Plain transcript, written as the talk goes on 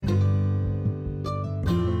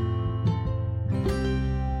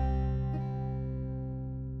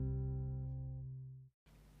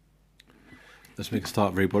Let's make a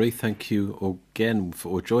start, everybody. Thank you again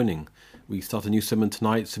for joining. We start a new simon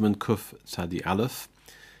tonight, Simon Kuf Tzadi Aleph.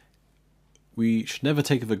 We should never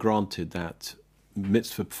take it for granted that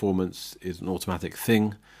mitzvah performance is an automatic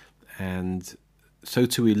thing, and so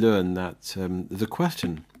too we learn that there's a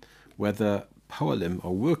question whether poalim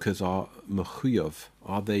or workers are mechuyov,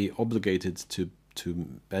 are they obligated to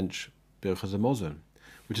bench birchas hamazon,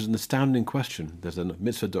 which is an astounding question. There's a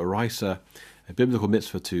mitzvah d'oraisa, a biblical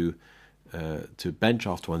mitzvah to bench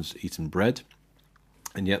after one's eaten bread,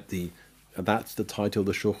 and yet that's the title of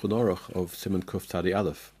the Shulchan Aruch of Simon Kuf Tzadi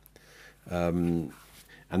Aleph, and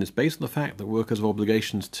it's based on the fact that workers have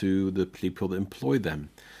obligations to the people that employ them,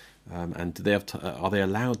 and do they have are they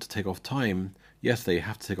allowed to take off time? Yes, they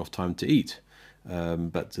have to take off time to eat,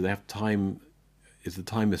 but do they have time? Is the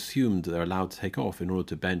time assumed that they're allowed to take off in order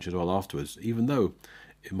to bench as well afterwards, even though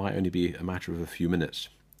it might only be a matter of a few minutes?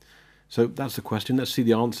 So that's the question. Let's see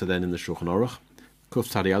the answer then in the Shulchan Aruch. Kuf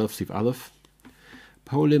Tzadi Aleph, Sif Aleph.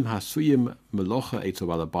 Polim hasuyim melocha etzo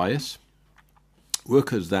balabayis.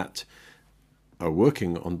 Workers that are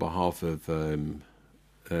working on behalf of an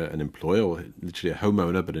employer, or literally a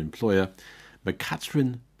homeowner, but an employer,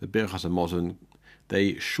 mekatzrin bebirchas hamazon,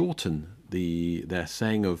 they shorten their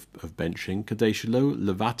saying of benching, kadei shelo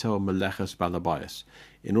levatel meleches balabayis,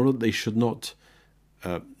 in order that they should not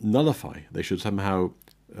nullify, they should somehow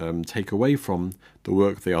take away from the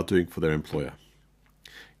work they are doing for their employer.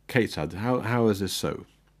 Ketzad, how is this so?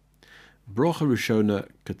 Brocha Rishona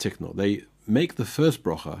Katikno. They make the first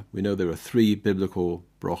brocha. We know there are three biblical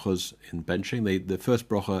brochas in benching. The first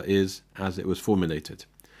brocha is as it was formulated.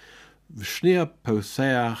 V'shnia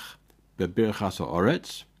poseach bebirchas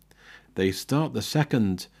ha'oretz. They start the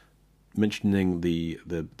second mentioning the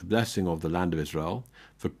blessing of the land of Israel.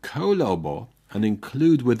 V'kol elbo, and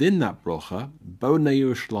include within that brocha Bonei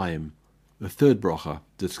Yerushalayim, the third brocha,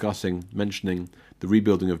 mentioning the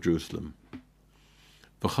rebuilding of Jerusalem.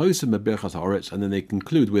 V'chosim bebirchas ha'oretz, and then they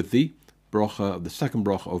conclude with the brocha, the second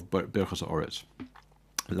brocha of Birchas ha'oretz,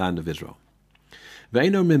 land of Israel.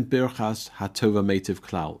 Ve'eno min birchas hatova metiv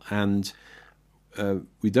klal, and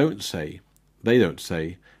they don't say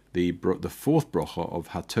the fourth brocha of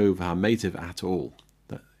hatov ha'metiv at all.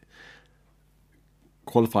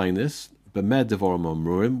 Qualifying this, b'med devorim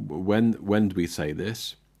omruim, when do we say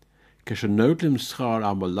this? Keshenotlim schar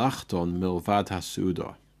amalachton milvad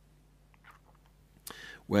hasuda.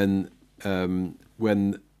 When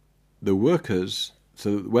the workers,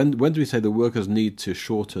 so when do we say the workers need to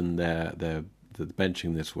shorten the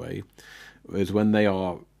benching this way? Is when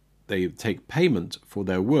they take payment for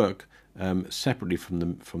their work separately from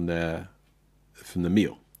the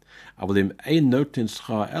meal.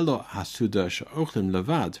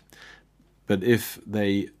 But if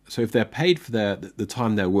they're paid for the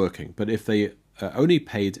time they're working, but if they are only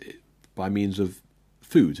paid by means of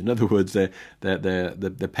food, in other words, the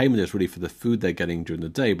payment is really for the food they're getting during the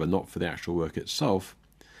day, but not for the actual work itself,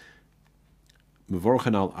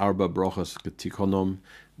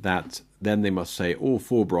 that then they must say all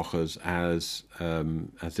four brochas as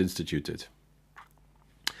instituted.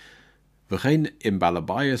 And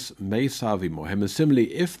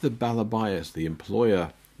similarly, if the balabayas, the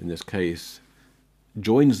employer in this case,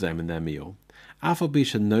 joins them in their meal,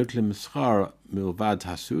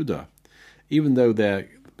 even though they're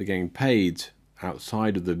getting paid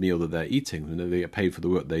outside of the meal that they're eating, they get paid for the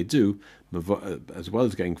work they do, as well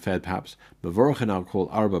as getting fed perhaps, I'll call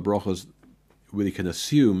arba brochas, we can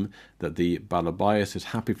assume that the balabayas is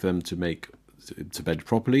happy for them to bench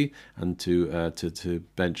properly and to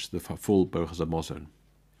bench the full birchas hamazon.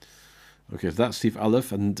 Okay, so that's Sif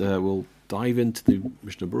Aleph, and we'll dive into the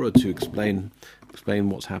Mishnah Berurah to explain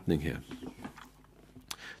what's happening here.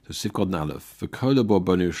 So Sif Kod Aleph, v'kol bo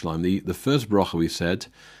Bonei Yerushalayim. The first bracha we said,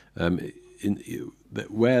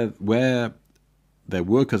 where their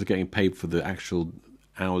workers are getting paid for the actual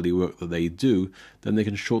hourly work that they do, then they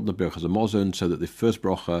can shorten the birchas hamazon so that the first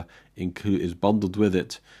bracha is bundled with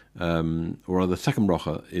it, or the second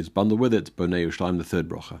bracha is bundled with it, Bonei Yerushalayim, the third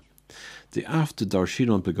bracha. The after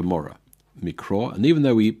darshinon begemora mikro, and even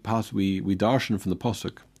though we darshan from the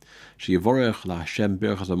pasuk, sheyivorech laHashem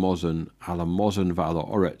birchas hamazon al hamazon v'al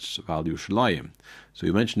ha'oretz v'al Yerushalayim. So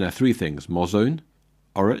we mentioned there three things: mazon,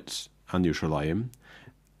 oretz, and Yerushalayim.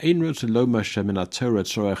 Ein rotze loma shemin haTorah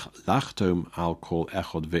tzorech lachtom al kol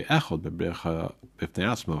echod ve'echod bebircha b'fnei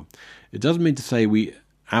atzmo. It doesn't mean to say we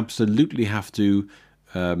absolutely have to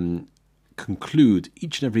conclude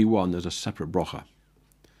each and every one as a separate bracha.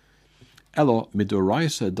 Elo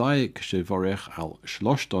midoraisa daik shevorech al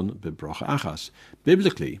shloshton bebracha achas.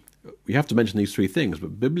 Biblically, we have to mention these three things,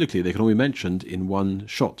 but biblically they can only be mentioned in one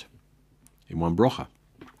shot, in one bracha.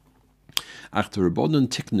 After Rabbanon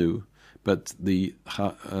Tiknu, but the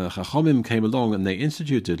Chachamim came along and they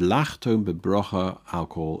instituted Lachtom Bebrocha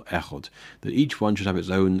Alcohol Echod, that each one should have its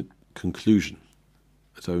own conclusion,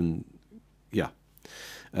 its own,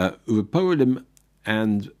 Uvepolim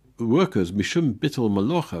and workers, Mishum Bittel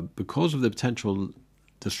Malocha, because of the potential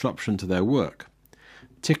disruption to their work.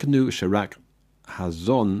 Tiknu Sharak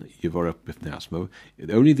Hazon Yivorach Bifnei Asmo.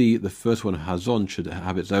 Only the first one, Hazon, should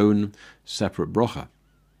have its own separate brocha.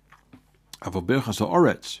 Avol Berachas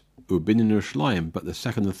Ha'oretz Ubinin Yerushalayim, but the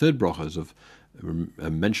second and third brochas of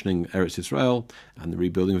mentioning Eretz Israel and the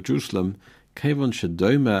rebuilding of Jerusalem, Kevon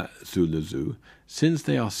Shadoma Zu Lezu, since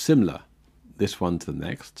they are similar, this one to the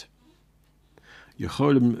next.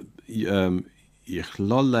 Yecholim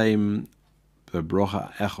Yichlolaim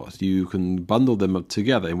Brocha Echos. You can bundle them up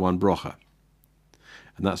together in one brocha.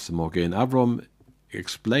 And that's the Morgen Avram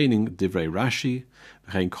explaining Divrei Rashi,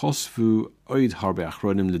 Kosfu Oid Harbe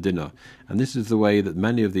Achronim Ledina. And this is the way that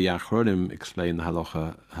many of the Achronim explain the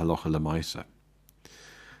Halacha Lemaisa.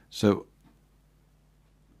 So,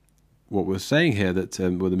 what we're saying here, that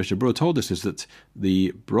what the Mishnah Berurah told us, is that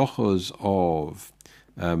the brochos of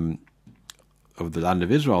the land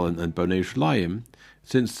of Israel and Bonei Yerushalayim,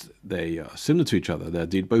 since they are similar to each other,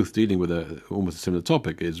 they're both dealing with almost a similar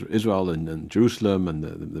topic, Israel and Jerusalem and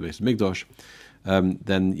the base of Mikdash,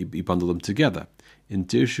 then you bundle them together. In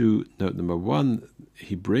Dirshu, note number 1,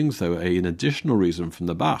 he brings, though, an additional reason from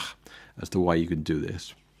the Bach as to why you can do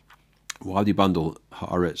this. Why do you bundle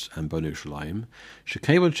Haaretz and Bonei Yerushalayim?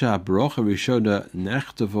 Shekevon she'habrocha rishona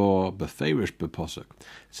nechtavo beferish bepasuk.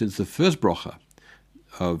 Since the first brocha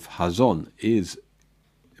of Hazon is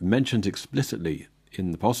mentioned explicitly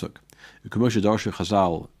in the pasuk, U'kamoshe darshu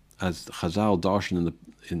Chazal, as Chazal darshan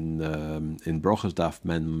in brochas daf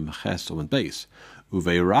men ches or men beis,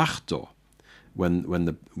 uveirachto, when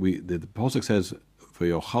the pasuk says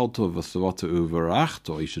v'yochalto v'savoto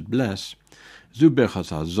uveirachto, you should bless. Zu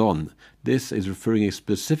berachas Hazon. This is referring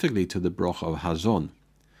specifically to the brocha of Hazon.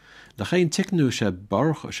 L'chein tiknu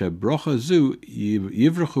shebrocha zu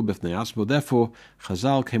yivrachu b'fnei asmo. Therefore,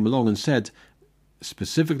 Chazal came along and said,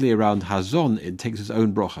 specifically around Hazon, it takes its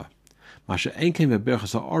own brocha. Masha ein kein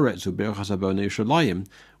berachas ha'oretz zu berachas Bonei Yerushalayim,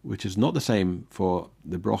 which is not the same for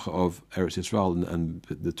the brocha of Eretz Israel and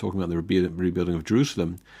they're talking about the rebuilding of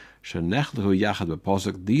Jerusalem. Shenechlehu yachad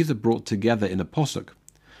b'posuk. These are brought together in a posuk.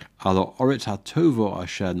 Alo oretz hatovo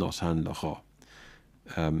asher nosan lacha.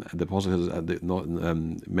 The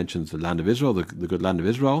pasuk mentions the land of Israel, the good land of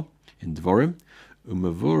Israel, in Devarim.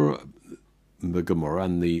 Umavur the Gemara,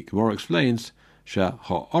 and the Gemara explains she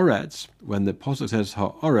ha'oretz, when the pasuk says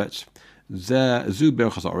ha'oretz, zu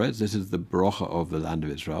berachas ha'oretz, this is the bracha of the land of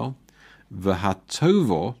Israel.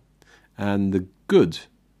 V'hatovo, and the good,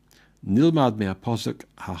 nilmad me ha'pasuk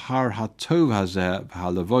ha'har hatov hazeh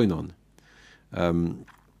v'halavoinon.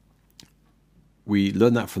 We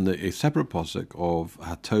learn that from a separate pasuk of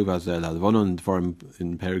Hatov Hazel Halvonon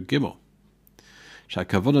in Perek Gimel.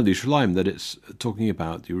 Shakavona Yerushalayim, that it's talking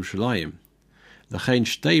about Yerushalayim. L'chein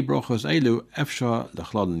shtei brochos elu efshar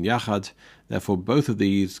l'chlodin yachad. Therefore, both of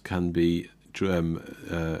these can be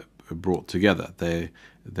brought together.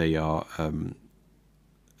 They are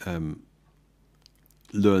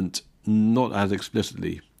learnt not as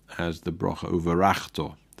explicitly as the brocha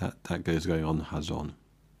uverachto that goes going on Hazon.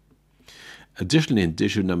 Additionally, in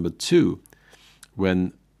Dishu number 2,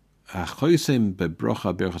 when Achosem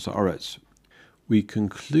bebrocha berachas haaretz, we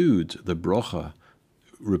conclude the brocha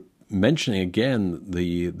mentioning again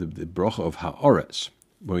the brocha of haaretz,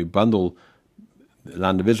 when we bundle the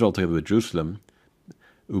land of Israel together with Jerusalem.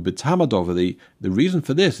 Ubetamadov, the reason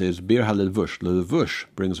for this is bir halevush. Levush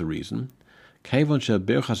brings a reason. Kevon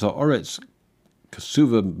sheberachas haaretz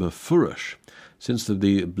kasuva mefurash, since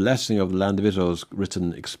the blessing of the land of Israel is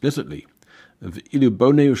written explicitly. Ilu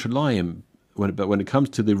Bonei Yerushalayim, but when it comes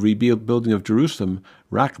to the rebuilding of Jerusalem,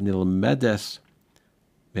 rak nilmedes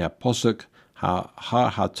me'aposuk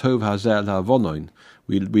ha'tov hazel ha'avonoin.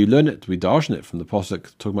 We learn it, we darshan it from the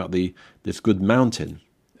posuk talking about this good mountain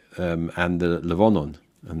and the Levonon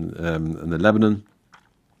and the Lebanon.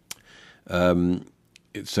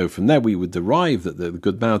 So from there we would derive that the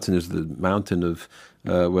good mountain is the mountain of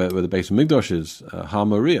where the base of Mikdash is, Har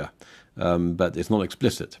Moriah, but it's not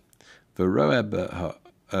explicit. And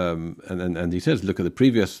he says, look at the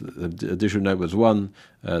previous additional note was 1,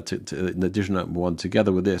 additional note 1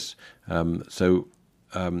 together with this. So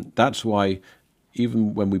that's why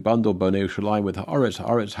even when we bundle Bonei Yerushalayim with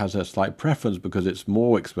Haaretz has a slight preference because it's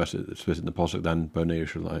more explicit in the pasuk than Bonei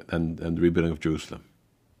Yerushalayim and the rebuilding of Jerusalem.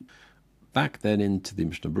 Back then into the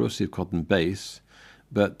Mishnah Berurah of Cotton Base,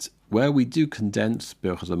 but where we do condense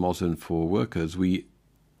Berachas Hamazon for workers, we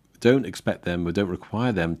don't expect them, we don't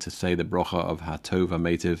require them to say the bracha of Hatov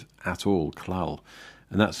HaMeitiv at all, klal.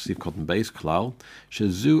 And that's Siv Cotton Base, klal.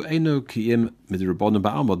 Shezu Eino Kiyim Midrabbanan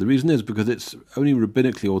Ba'alma. The reason is because it's only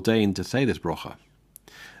rabbinically ordained to say this bracha.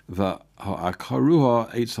 And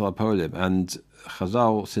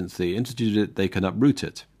Chazal, since they instituted it, they can uproot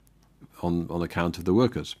it on account of the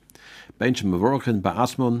workers. Bentch Mavorachin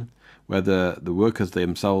Ba'asmon, whether the workers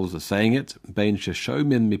themselves are saying it, Bentch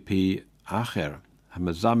Shomim Mipi Acher,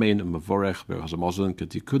 Hamazamin Mavorech Berachazamozon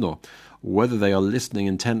Ketikuno, whether they are listening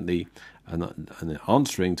intently and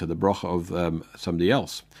answering to the bracha of somebody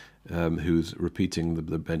else who's repeating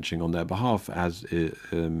the benching on their behalf as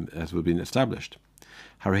would been established.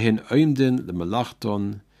 Harahin Oimdin the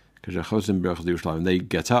Malachton Kajachosim Berachaz Yerushalayim. They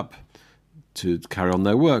get up to carry on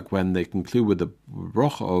their work when they conclude with the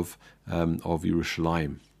bracha of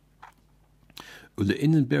Yerushalayim.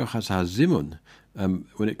 Uleinin Berachaz HaZimun.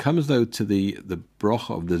 When it comes though to the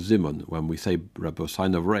bracha of the Zimun, when we say Rabbi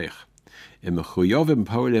Sign of Reich, whether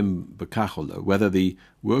the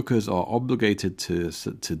workers are obligated to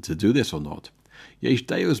do this or not,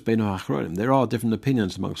 there are different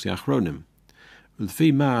opinions amongst the Achronim. And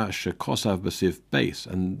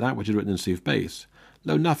that which is written in Sif Base,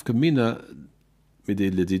 lo nafka mina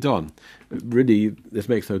midilididon. Really, this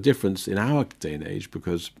makes no difference in our day and age,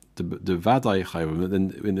 because the Vadai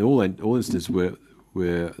Chayvim, in all instances, we're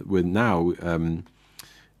now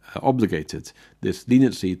obligated. This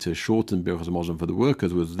leniency to shorten Birchas Hamazon for the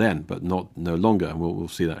workers was then, but no longer, and we'll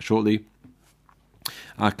see that shortly.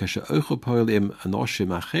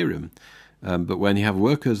 But when you have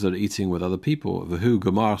workers that are eating with other people, v'hu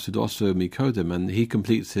gomar sudoso mikodim, and he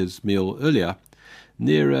completes his meal earlier,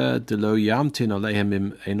 nira delo yamtin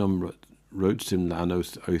alehem enom rotzim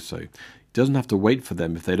la'anos oso. He doesn't have to wait for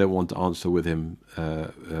them if they don't want to answer with him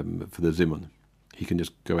for the zimun. He can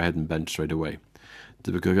just go ahead and bench straight away.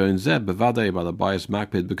 Because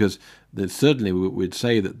certainly we'd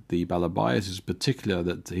say that the balabayas is particular,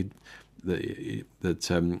 that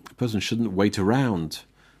a person shouldn't wait around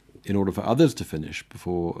in order for others to finish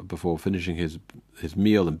before finishing his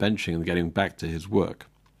meal and benching and getting back to his work.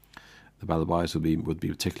 The balabayas would be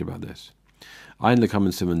particular about this. Ein lekam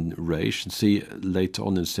in Simon Reish, and see later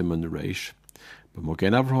on in Simon Reish, but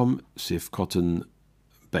Mogen Avraham Sif Cotton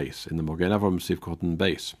Base, in the Mogen Avraham Sif Cotton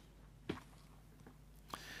Base.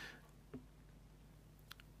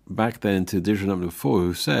 Back then to edition number 4,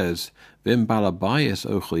 who says, Vim balabayas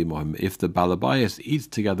ochli mohim, if the balabayas eats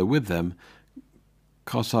together with them,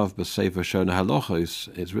 kosav b'sefer shona halachos,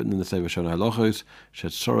 it's written in the sefer shona halachos,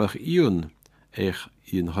 shetzorach iyun ech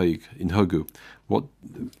inhogu.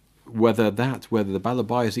 Whether the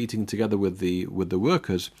balabayas eating together with the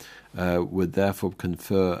workers would therefore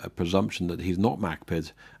confer a presumption that he's not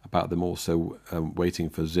makpid about them also waiting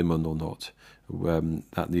for zimun or not.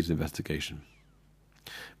 That needs investigation.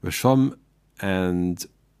 Rashom and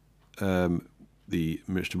the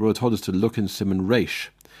Mishnah Berurah told us to look in Simon Reish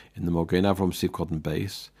in the Mogen Avraham Sif Cotton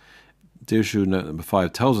Base. Dirshu note number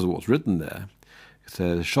 5 tells us what's written there. It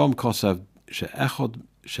says, Shom Kosav She'echod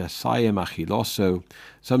She'sayim Achiloso,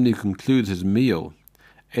 somebody who concludes his meal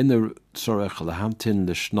in the Tzorech Lahamtin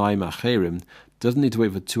L'Shnaim Acherim doesn't need to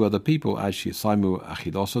wait for two other people as She'saimu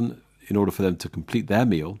Achiloson in order for them to complete their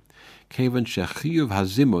meal. Kevan Shechiyuv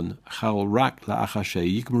Hazimun Chal Rak La'acha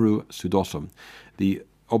She'yikmru Sudosom. The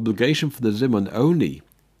obligation for the Zimun only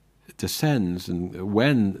descends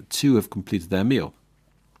when two have completed their meal.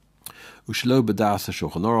 Ushlo B'das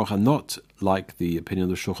HaShulchan Aruch, and not like the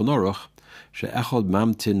opinion of the Shulchan Aruch, She'echod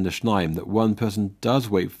Mamtin L'Shnaim, that one person does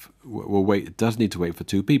need to wait for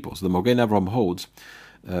two people. So the Mogen Avraham holds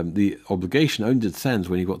the obligation only descends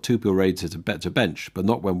when you've got two people ready to bench, but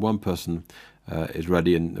not when one person is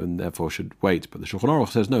ready and therefore should wait. But the Shulchan Aruch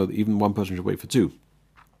says no, even one person should wait for two.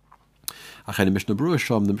 The Mishnah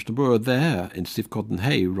Berurah there in Sif Cotton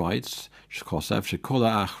Hay writes, Shekosav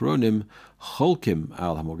Shekola Achronim Cholkim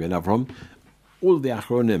al HaMogen Avraham. All of the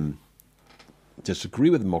Achronim disagree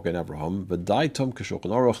with the Mogen Avraham, but Daitom K'Shulchan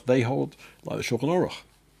Aruch, they hold like the Shulchan Aruch.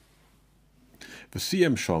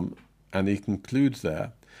 V'siyem Shom, and he concludes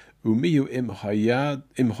there, Umiyu im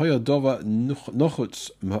hayadova nochutz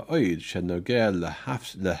ma'oid shenogea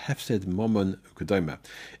lehefsed momon ukudoma.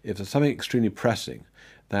 If there's something extremely pressing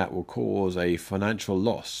that will cause a financial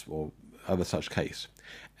loss or other such case,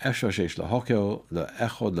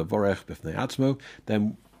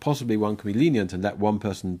 then possibly one can be lenient and let one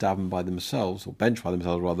person daven by themselves, or bench by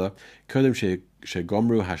themselves rather,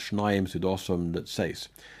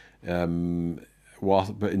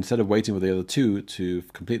 but instead of waiting for the other two to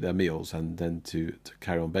complete their meals and then to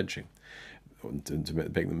carry on benching. to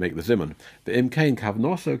make the zimun. But im kain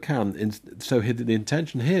kavnoso can. So the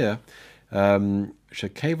intention here, shekevon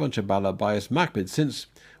shabala bias makbid, since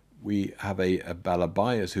we have a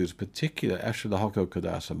balabayas who's particular Esher Lahoko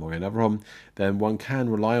Kodasa Mogen Avraham, then one can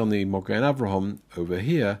rely on the Mogen Avraham over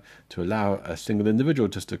here to allow a single individual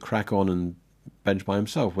just to crack on and bench by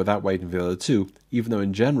himself without waiting for the other two, even though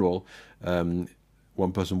in general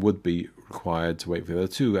one person would be required to wait for the other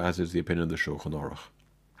two, as is the opinion of the Shulchan Aruch.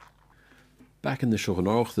 Back in the Shulchan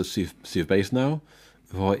Aruch, the Siv base now,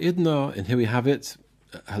 V'ha'idna, and here we have it,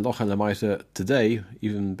 Halacha Lamaisa today,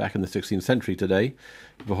 even back in the 16th century today,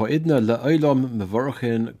 V'ha'idna la'olam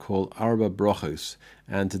mevorachin kol arba brachos.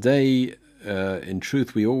 And today, in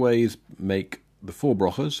truth, we always make the 4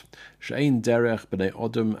 brachos. She'ein derech b'nei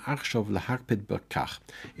odom achshav lahakpid b'kach.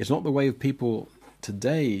 It's not the way of people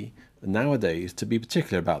today, nowadays, to be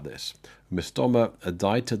particular about this. Mistoma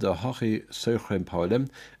adaita da hachi sochrim paolim,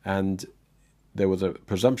 and there was a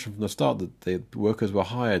presumption from the start that the workers were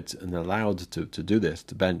hired and allowed to do this,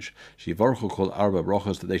 to bench. Shivarchu called arba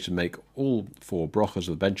brachos, that they should make all 4 brachos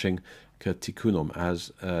of benching ketikunom,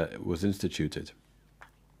 as was instituted.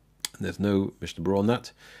 And there's no Mishnah Berurah on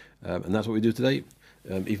that, and that's what we do today.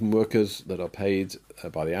 Even workers that are paid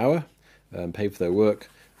by the hour, paid for their work,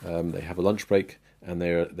 they have a lunch break, and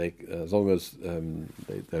they as long as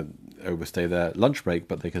they don't overstay their lunch break,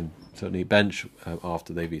 but they can certainly bench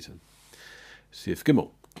after they've eaten. Sif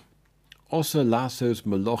Gimel. Also, lasos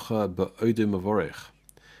melocha be'odim avorech.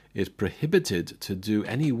 It's prohibited to do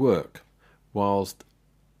any work whilst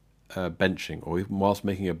benching or even whilst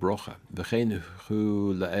making a brocha. V'chein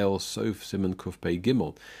hu la'el sof siman kuf pei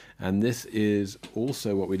gimel. And this is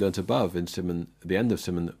also what we learnt above in siman, the end of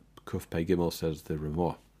siman kuf pei gimel, says the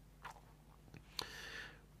Ramah.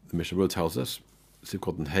 The Mishnah Berurah tells us, Sif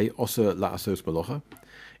Kotten Hey, also lasos melocha,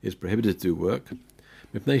 is prohibited to do work.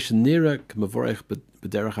 By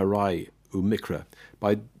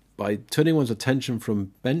turning one's attention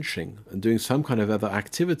from benching and doing some kind of other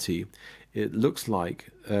activity, it looks like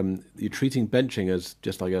you're treating benching as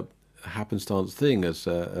just like a happenstance thing, as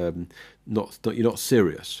you're not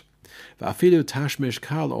serious. And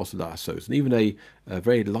even a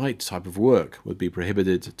very light type of work would be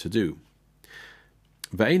prohibited to do.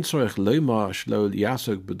 And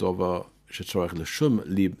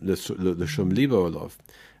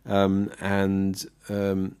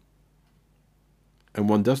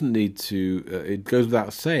one doesn't need to, it goes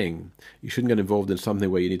without saying, you shouldn't get involved in something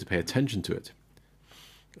where you need to pay attention to it.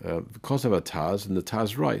 Because of a Taz, and the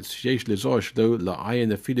Taz writes, you shouldn't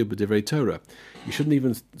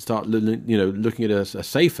even start looking at a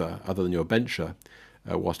sefer other than your bencher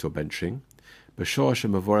whilst you're benching. At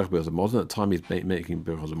the time he's making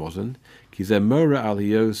Birchos Hamazon, ki ze mora al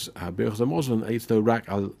hiyos Birchos Hamazon eitz rak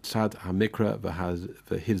al tzad hamikra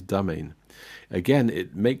v'his damein. Again,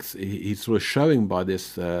 he's sort of showing by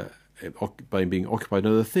this, by being occupied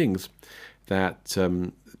in other things, that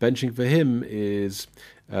benching for him is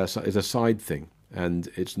a side thing, and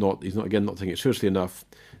he's not taking it seriously enough.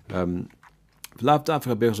 And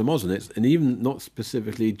even not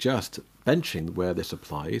specifically just benching where this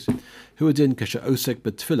applies. Huadin kasha osek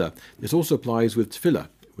betfila. This also applies with tefillah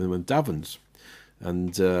when one davens,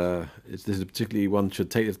 and this is particularly one should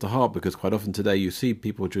take this to heart, because quite often today you see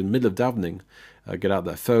people during the middle of davening get out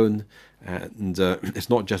their phone, and it's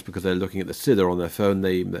not just because they're looking at the siddur on their phone.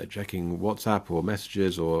 They're checking WhatsApp or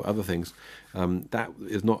messages or other things.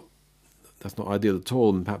 That's not ideal at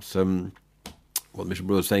all, and perhaps what Mishnah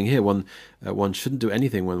Berurah is saying here, one shouldn't do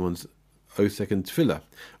anything when one's osek and tefillah,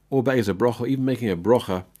 or be'ez a brocha, even making a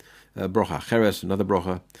brocha cheres, another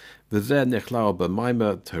brocha. V'zeh nechlal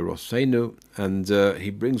b'maima teroseinu, and he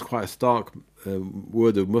brings quite a stark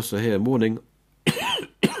word of Musa here, morning,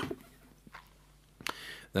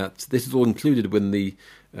 that this is all included when the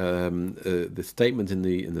statement in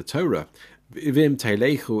the Torah, V'im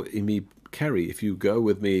teilechu imi keri, if you go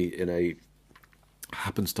with me in a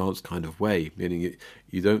happenstance kind of way, meaning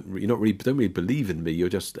you don't really believe in me. You're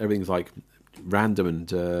just, everything's like random and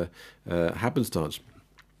happenstance.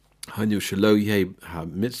 Hanu shelo yeh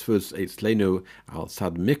mitzvos eitzleinu al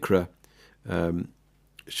sad mikra.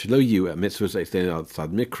 Shelo yu mitzvos eitzleinu al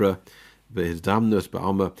sad mikra. His damnus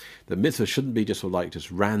ba'alma. The mitzvah shouldn't be just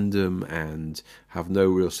just random and have no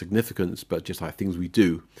real significance, but just like things we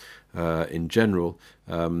do in general.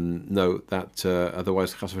 No, that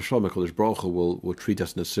otherwise Chas v'Shalom HaKadosh Baruch Hu will treat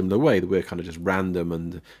us in a similar way, that we're kind of just random,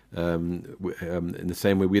 and in the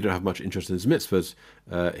same way we don't have much interest in his mitzvahs,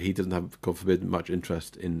 he doesn't have, God forbid, much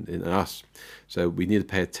interest in us. So we need to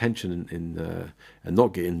pay attention and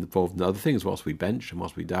not get involved in other things whilst we bench and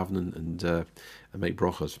whilst we daven and make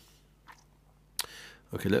brachas.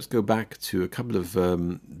 Okay, let's go back to a couple of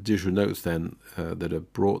Dishur notes then that are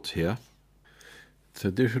brought here.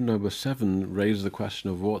 So Dishur number 7 raises the question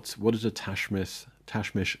of what is a tashmish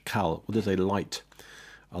kal? What is a light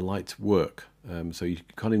work? So you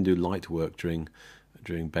can't even do light work during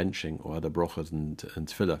benching or other brochas and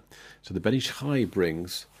tefillah. So the Ben Ish Chai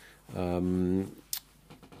brings a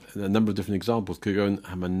number of different examples. Could go in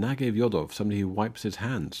Hamanagev Yodov, somebody who wipes his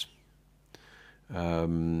hands.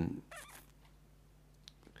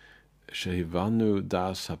 Shehivanu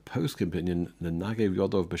das HaPoskim opinion Nanagev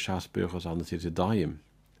Yodov b'shas birchas al netitadayim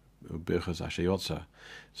or birchas ashayotza.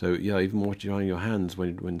 So yeah, even washing your hands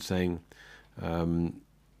when saying al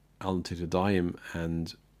netitadayim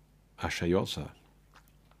and ashayotza.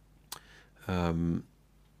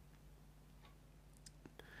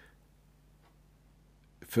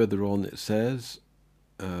 Further on, it says,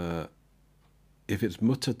 if it's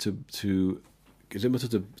mutter is it mutter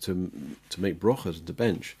to make brachas and to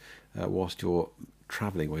bench whilst you're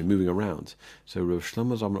traveling or you're moving around? So Rav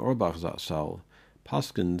Shlomo Zalman Auerbach Zatzal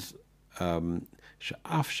paskins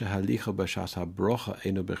she'af shehalicha b'shas habrocha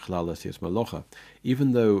eino bichlal l'siyas malocha.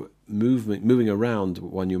 Even though moving around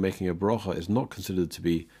when you're making a bracha is not considered to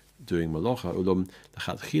be doing malocha, ulum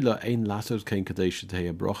l'chatchila ein lasos kein kadei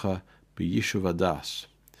shetei bracha b'yishuv adas.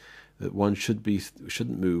 That one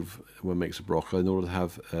shouldn't move when makes a bracha in order to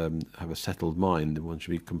have a settled mind. One should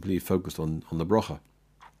be completely focused on the bracha.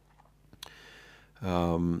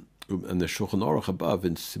 And the Shulchan Aruch above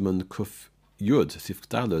in Siman Kuf Yud Sif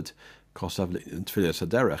Daled Kosav Tfilas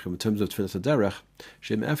Haderech. In terms of Tfilas Haderech,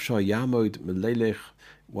 Shem Efshar Yamod Melelech.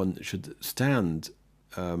 One should stand.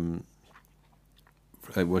 One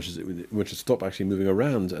should stop actually moving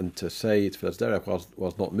around and to say Tfilas Haderech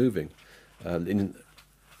whilst not moving. In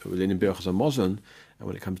Birchas HaMazon, and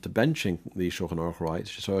when it comes to benching, the Shulchan Aruch writes,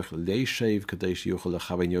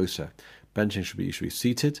 benching should be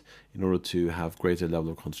seated in order to have greater level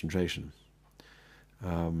of concentration. There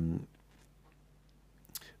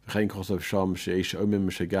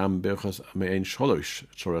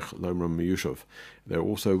are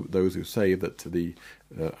also those who say that the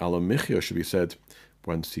Alam Michya should be said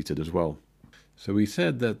when seated as well. So we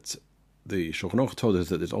said that the Shulchan Aruch told us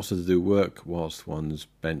that it's also to do work whilst one's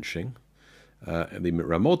benching. And the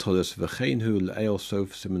Ramah told us v'cheinhu le'el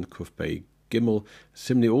sof siman kuf pei gimel.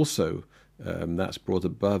 Similarly, also that's brought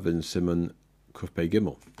above in siman kuf pei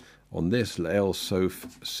gimel. On this le'el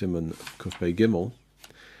sof siman kuf pei gimel,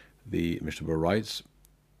 the Mishnah writes,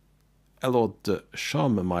 Elod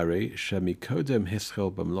sham mayre shemi kodem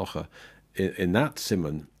hischel b'mlocha. In that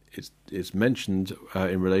siman, it's mentioned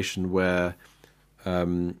in relation where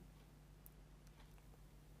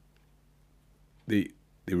the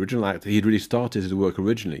original act, he'd really started his work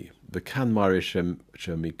originally. V'kan marish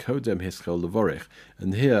mikodem hischel levorich,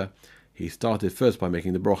 and here he started first by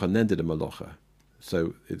making the bracha and then did a malacha.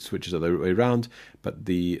 So it switches the other way around. But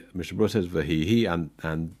the Mishnah says v'hi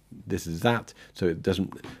and this is that. So it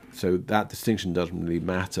doesn't. So that distinction doesn't really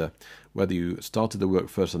matter whether you started the work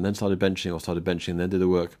first and then started benching, or started benching and then did the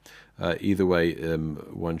work. Either way,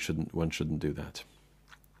 one shouldn't do that.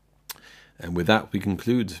 And with that, we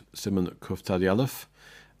conclude Siman Kuf Tzadi Aleph.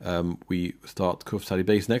 We start Kuf Tzadi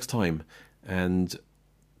Beis next time. And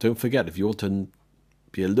don't forget, if you want to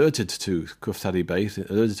be alerted to Kuf Tzadi Beis,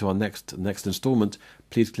 alerted to our next installment,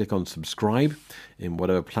 please click on subscribe in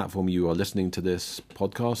whatever platform you are listening to this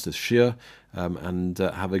podcast, this shir, and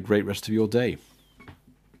have a great rest of your day.